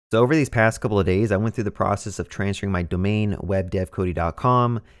So over these past couple of days, I went through the process of transferring my domain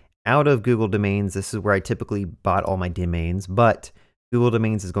webdevcody.com out of Google Domains. This is where I typically bought all my domains, but Google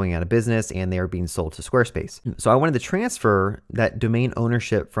Domains is going out of business and they are being sold to Squarespace. So I wanted to transfer that domain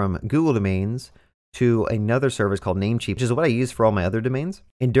ownership from Google Domains to another service called Namecheap, which is what I use for all my other domains.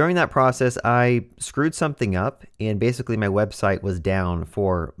 And during that process, I screwed something up and basically my website was down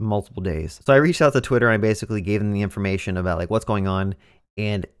for multiple days. So I reached out to Twitter and I basically gave them the information about like what's going on.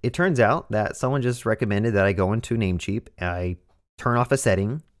 And it turns out that someone just recommended that I go into Namecheap, I turn off a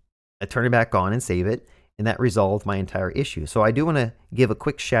setting, I turn it back on and save it, and that resolved my entire issue. So I do want to give a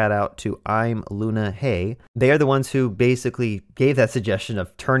quick shout out to I'm Luna Hey. They are the ones who basically gave that suggestion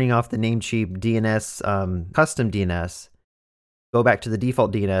of turning off the Namecheap DNS, custom DNS, go back to the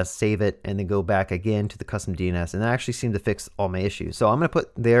default DNS, save it, and then go back again to the custom DNS. And that actually seemed to fix all my issues. So I'm going to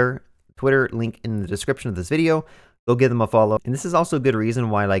put their Twitter link in the description of this video. Go give them a follow. And this is also a good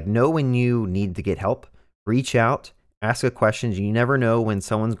reason why, like, know when you need to get help, reach out, ask a question. You never know when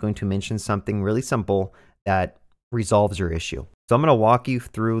someone's going to mention something really simple that resolves your issue. So I'm going to walk you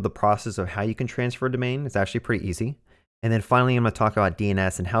through the process of how you can transfer a domain. It's actually pretty easy. And then finally, I'm going to talk about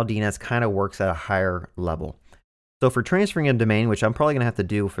DNS and how DNS kind of works at a higher level. So for transferring a domain, which I'm probably going to have to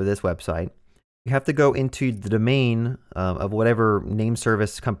do for this website, you have to go into the domain of whatever name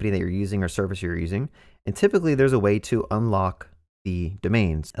service company that you're using or service you're using. And typically there's a way to unlock the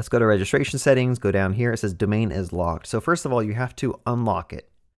domains. Let's go to registration settings, go down here. It says domain is locked. So first of all, you have to unlock it.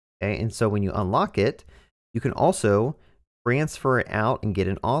 Okay. And so when you unlock it, you can also transfer it out and get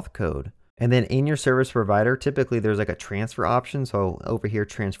an auth code. And then in your service provider, typically there's like a transfer option. So over here,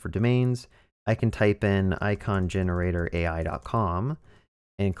 transfer domains, I can type in icongeneratorAI.com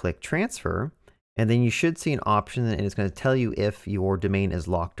and click transfer. And then you should see an option and it's going to tell you if your domain is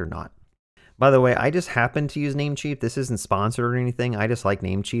locked or not. By the way, I just happen to use Namecheap. This isn't sponsored or anything. I just like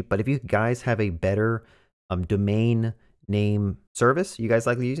Namecheap. But if you guys have a better domain name service you guys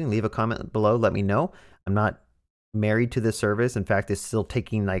like using, leave a comment below. Let me know. I'm not married to this service. In fact, it's still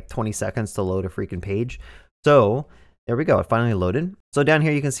taking like 20 seconds to load a freaking page. So there we go. It finally loaded. So down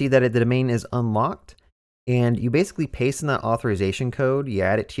here, you can see that the domain is unlocked. And you basically paste in that authorization code, you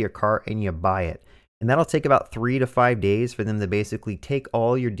add it to your cart, and you buy it. And that'll take about 3 to 5 days for them to basically take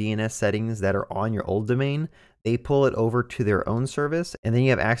all your DNS settings that are on your old domain, they pull it over to their own service, and then you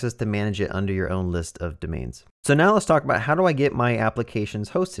have access to manage it under your own list of domains. So now let's talk about how do I get my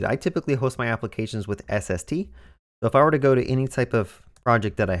applications hosted. I typically host my applications with SST. So if I were to go to any type of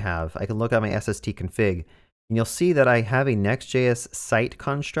project that I have, I can look at my SST config, and you'll see that I have a Next.js site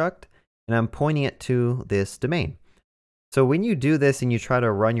construct, and I'm pointing it to this domain. So when you do this and you try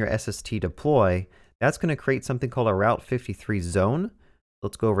to run your SST deploy, that's going to create something called a Route 53 zone.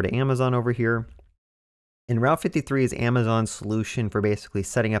 Let's go over to Amazon over here. And Route 53 is Amazon's solution for basically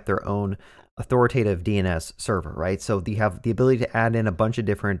setting up their own authoritative DNS server, right? So you have the ability to add in a bunch of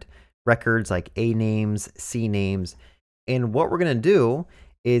different records like A names, C names. And what we're going to do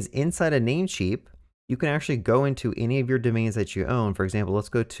is inside of Namecheap, you can actually go into any of your domains that you own. For example, let's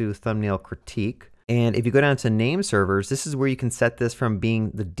go to thumbnail critique. And if you go down to name servers, this is where you can set this from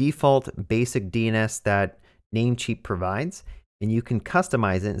being the default basic DNS that Namecheap provides, and you can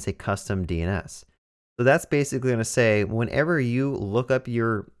customize it and say custom DNS. So that's basically going to say whenever you look up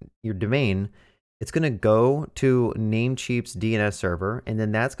your domain, it's going to go to Namecheap's DNS server, and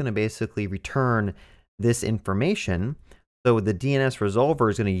then that's going to basically return this information. So the DNS resolver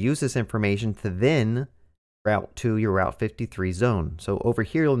is going to use this information to then route to your Route 53 zone. So over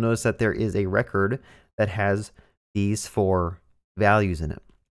here, you'll notice that there is a record that has these 4 values in it.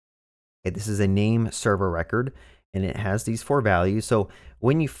 Okay, this is a name server record, and it has these 4 values. So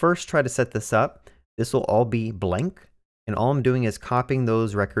when you first try to set this up, this will all be blank. And all I'm doing is copying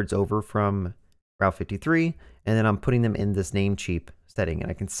those records over from Route 53, and then I'm putting them in this Namecheap setting, and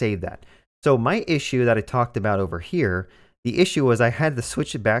I can save that. So my issue that I talked about over here, the issue was I had to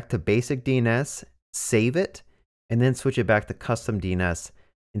switch it back to basic DNS, save it, and then switch it back to custom DNS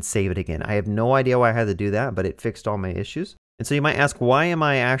and save it again. I have no idea why I had to do that, but it fixed all my issues. And so you might ask, why am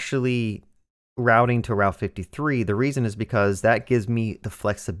I actually routing to Route 53? The reason is because that gives me the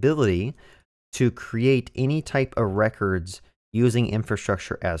flexibility to create any type of records using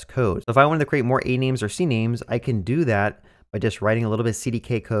infrastructure as code. So if I wanted to create more A names or C names, I can do that by just writing a little bit of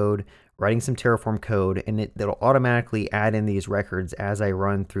CDK code, writing some Terraform code, and it'll automatically add in these records as I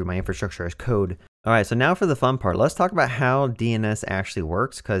run through my infrastructure as code. All right, so now for the fun part, let's talk about how DNS actually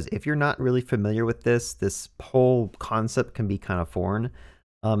works, because if you're not really familiar with this whole concept can be kind of foreign.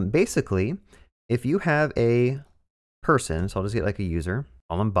 Basically, if you have a person, so I'll just get like a user,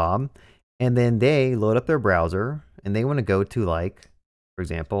 call them Bob, and then they load up their browser and they want to go to, like, for for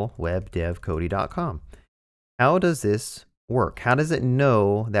example, webdevcody.com. How does this work? How does it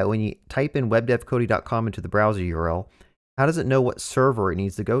know that when you type in webdevcody.com into the browser URL, how does it know what server it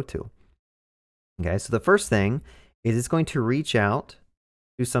needs to go to? Okay, so the first thing is it's going to reach out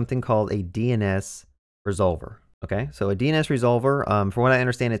to something called a DNS resolver. Okay, so a DNS resolver, from what I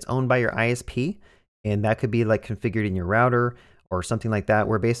understand, it's owned by your ISP, and that could be like configured in your router or something like that,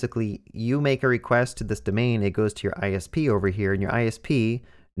 where basically you make a request to this domain, it goes to your ISP over here, and your ISP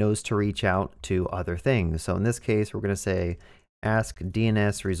knows to reach out to other things. So in this case, we're going to say, ask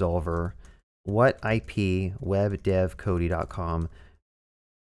DNS resolver what IP webdevcody.com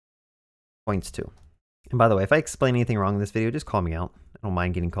points to. And by the way, if I explain anything wrong in this video, just call me out. I don't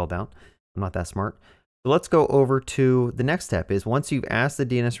mind getting called out. I'm not that smart. So let's go over to the next step is once you've asked the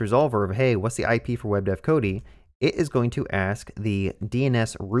DNS resolver of, hey, what's the IP for webdevcody? It is going to ask the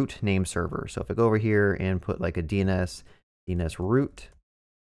DNS root name server. So if I go over here and put like a DNS root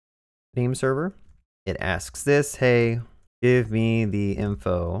name server, it asks this, hey, give me the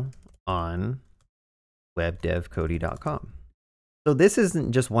info on webdevcody.com. So this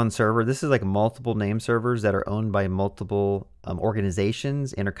isn't just one server. This is like multiple name servers that are owned by multiple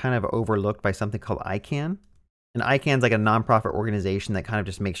organizations and are kind of overlooked by something called ICANN. And ICANN is like a nonprofit organization that kind of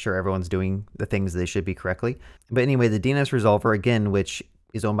just makes sure everyone's doing the things they should be correctly. But anyway, the DNS resolver, again, which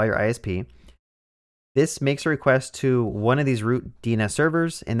is owned by your ISP, this makes a request to one of these root DNS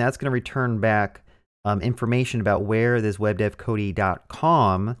servers, and that's going to return back information about where this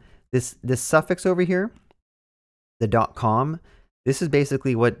webdevcody.com, this suffix over here, the .com, this is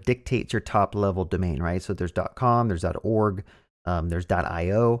basically what dictates your top level domain, right? So there's .com, there's .org, there's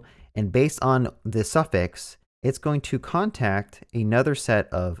 .io, and based on the suffix, it's going to contact another set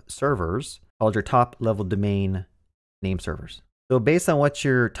of servers called your top level domain name servers. So based on what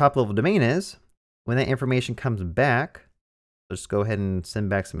your top level domain is, when that information comes back, let's go ahead and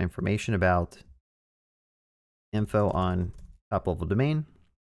send back some information about info on top level domain.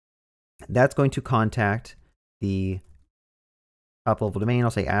 That's going to contact the top level domain.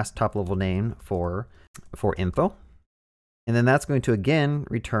 I'll say ask top level name for info. And then that's going to again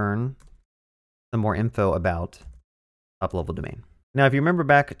return some more info about top level domain. Now, if you remember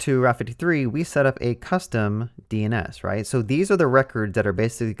back to Route 53, we set up a custom DNS, right? So these are the records that are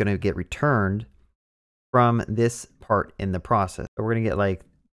basically going to get returned from this part in the process. So we're going to get like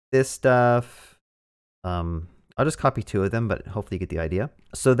this stuff. I'll just copy two of them, but hopefully you get the idea.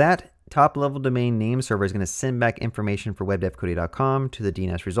 So that top level domain name server is going to send back information for webdevcody.com to the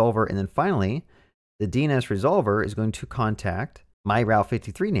DNS resolver. And then finally, the DNS resolver is going to contact my Route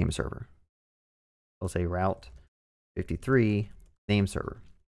 53 name server. I'll say Route 53 name server.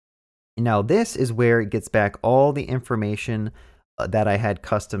 And now this is where it gets back all the information that I had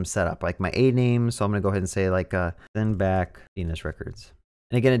custom set up, like my A name. So I'm going to go ahead and say like send back DNS records.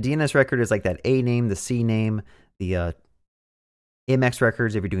 And again, a DNS record is like that A name, the C name, the MX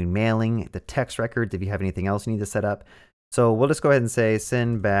records if you're doing mailing, the text records if you have anything else you need to set up. So we'll just go ahead and say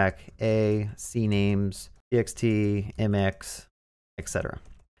send back A, C names, TXT, MX, etc.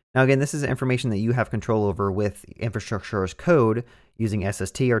 Now again, this is information that you have control over with infrastructure as code using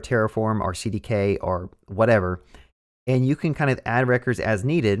SST or Terraform or CDK or whatever. And you can kind of add records as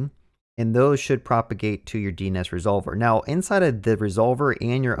needed, and those should propagate to your DNS resolver. Now, inside of the resolver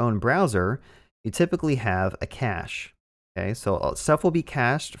and your own browser, you typically have a cache. Okay, so stuff will be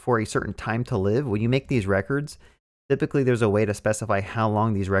cached for a certain time to live. When you make these records, typically there's a way to specify how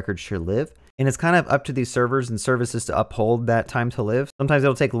long these records should live. And it's kind of up to these servers and services to uphold that time to live. Sometimes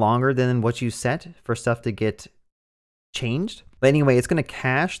it'll take longer than what you set for stuff to get changed. But anyway, it's going to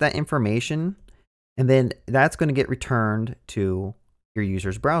cache that information, and then that's going to get returned to your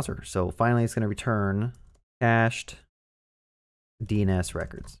user's browser. So finally, it's going to return cached DNS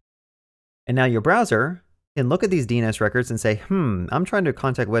records. And now your browser can look at these DNS records and say, I'm trying to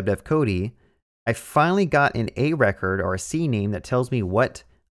contact webdevcody. I finally got an A record or a C name that tells me what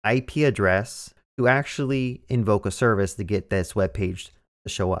IP address to actually invoke a service to get this web page to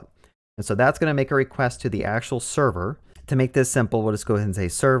show up. And so that's going to make a request to the actual server. To make this simple, we'll just go ahead and say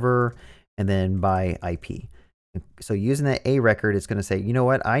server and then by IP. So using that A record, it's going to say, you know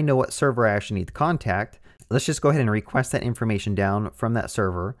what? I know what server I actually need to contact. Let's just go ahead and request that information down from that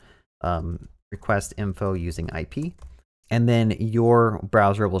server. Request info using IP. And then your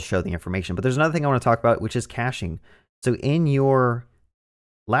browser will show the information. But there's another thing I want to talk about, which is caching. So in your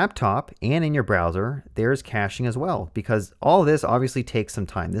laptop and in your browser, there's caching as well, because all of this obviously takes some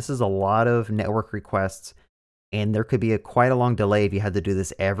time. This is a lot of network requests, and there could be quite a long delay if you had to do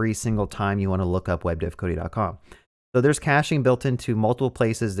this every single time you want to look up webdevcody.com. So there's caching built into multiple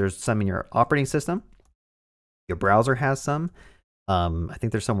places. There's some in your operating system. Your browser has some. I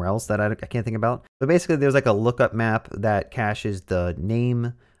think there's somewhere else that I can't think about. But basically, there's like a lookup map that caches the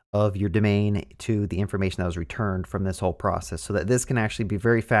name of your domain to the information that was returned from this whole process, so that this can actually be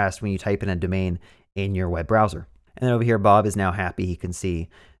very fast when you type in a domain in your web browser. And then over here, Bob is now happy. He can see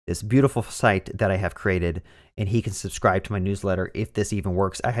this beautiful site that I have created, and he can subscribe to my newsletter if this even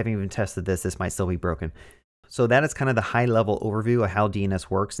works. I haven't even tested this. This might still be broken. So that is kind of the high level overview of how DNS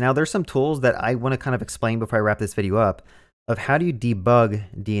works. Now there's some tools that I want to kind of explain before I wrap this video up of how do you debug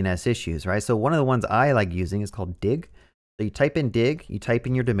DNS issues, right? So one of the ones I like using is called dig. So you type in dig, you type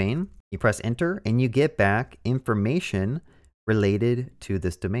in your domain, you press enter, and you get back information related to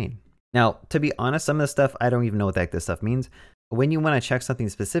this domain. Now, to be honest, some of this stuff, I don't even know what the heck this stuff means. When you want to check something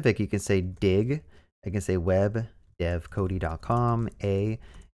specific, you can say dig. I can say webdevcody.com, and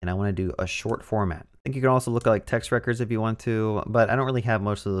I want to do a short format. I think you can also look at like text records if you want to, but I don't really have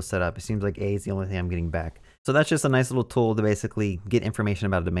most of those set up. It seems like A is the only thing I'm getting back. So that's just a nice little tool to basically get information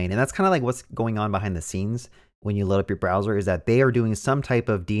about a domain. And that's kind of like what's going on behind the scenes when you load up your browser, is that they are doing some type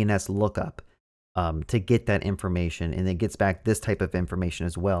of DNS lookup to get that information. And it gets back this type of information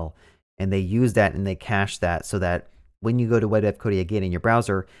as well. And they use that and they cache that so that when you go to WebDevCody again in your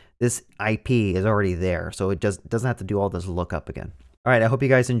browser, this IP is already there. So it just doesn't have to do all this lookup again. All right, I hope you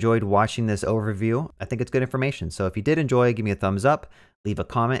guys enjoyed watching this overview. I think it's good information. So if you did enjoy, give me a thumbs up, leave a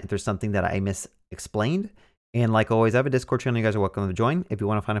comment if there's something that I misexplained. And like always, I have a Discord channel you guys are welcome to join. If you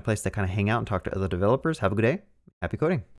want to find a place to kind of hang out and talk to other developers, have a good day. Happy coding.